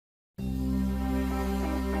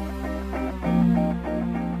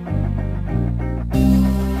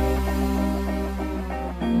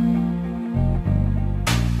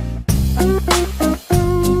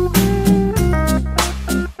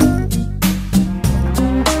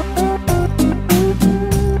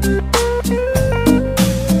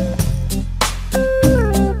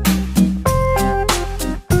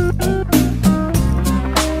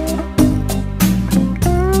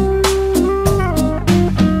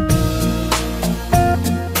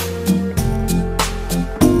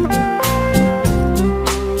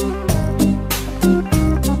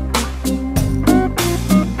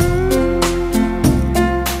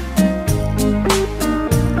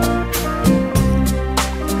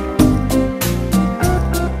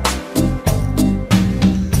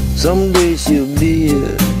Someday she'll be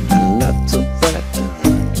here, and that's a fact.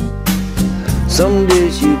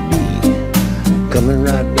 Someday she'll be coming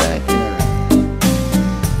right back.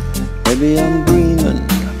 Maybe I'm dreaming,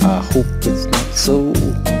 I hope it's not so.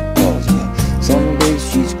 'Cause someday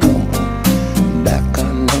she's coming back,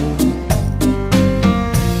 I know.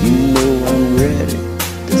 You know I'm ready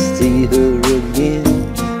to see her again,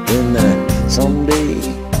 and that someday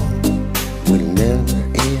will never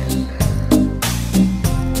end.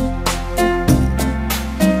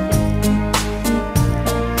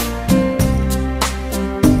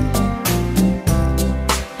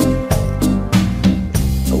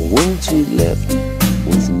 When she left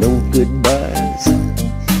with no goodbyes,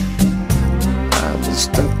 I was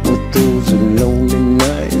stuck with those lonely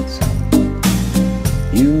nights.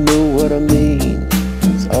 You know what I mean,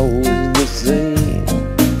 it's always the same.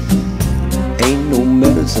 Ain't no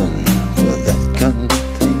medicine for that kind of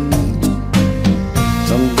pain.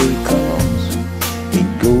 Someday comes, it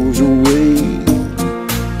goes away,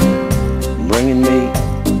 bringing me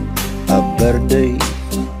a better day.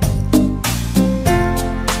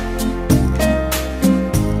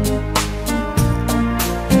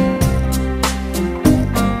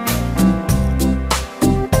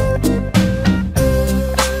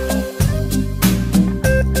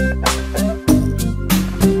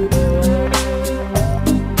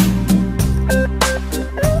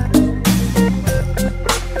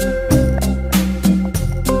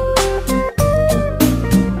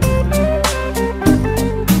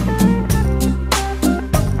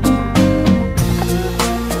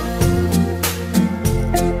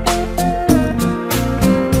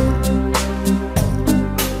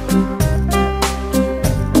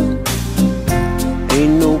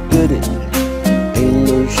 Ain't no pity, ain't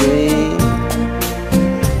no shame.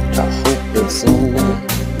 I hope that someone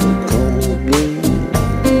will come again.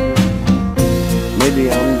 Maybe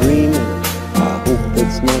I'm dreaming, I hope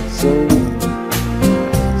it's not so.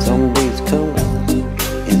 Someday's coming,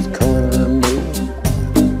 it's coming, I know.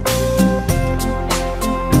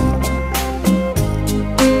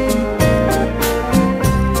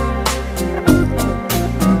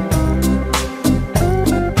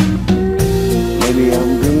 Maybe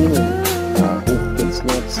I'm dreaming, I hope it's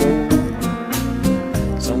not so.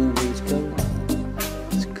 Someday's coming,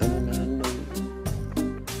 it's coming, I know.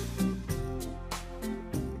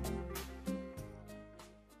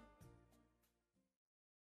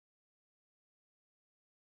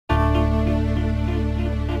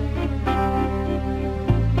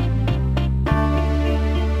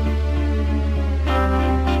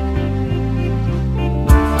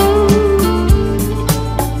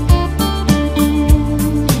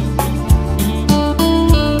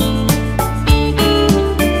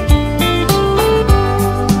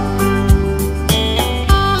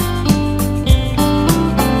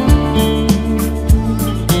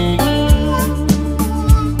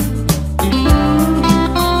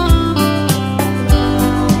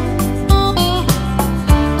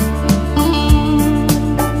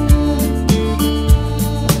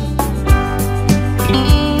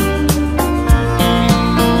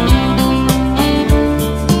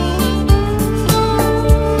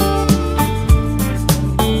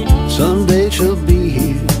 Someday she'll be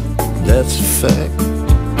here, that's a fact.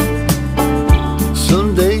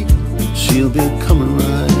 Someday she'll be coming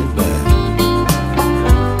right back.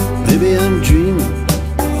 Maybe I'm dreaming,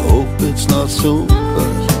 I hope it's not so.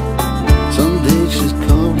 But someday she's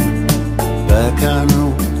coming back, I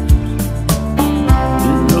know.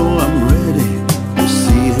 You know I'm ready to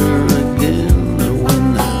see her again, and when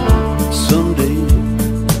that someday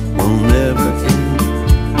will never end.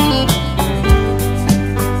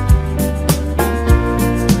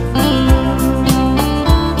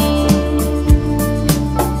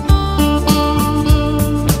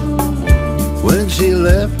 When she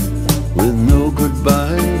left with no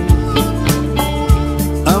goodbye,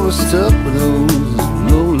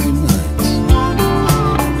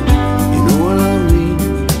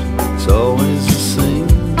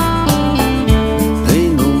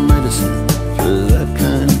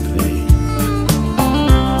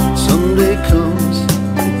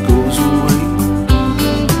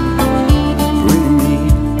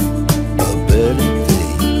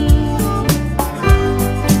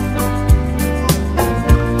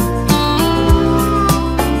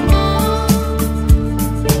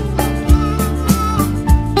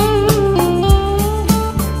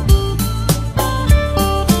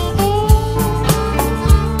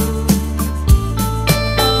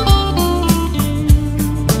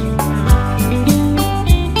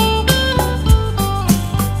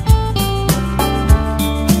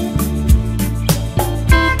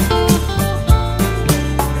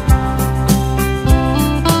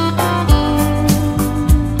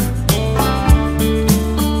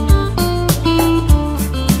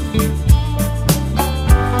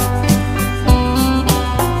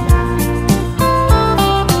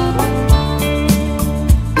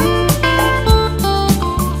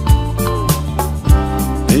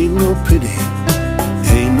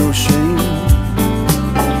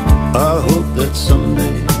 I hope that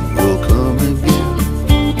someday you'll come again.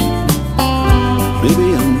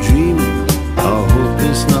 Baby, I'm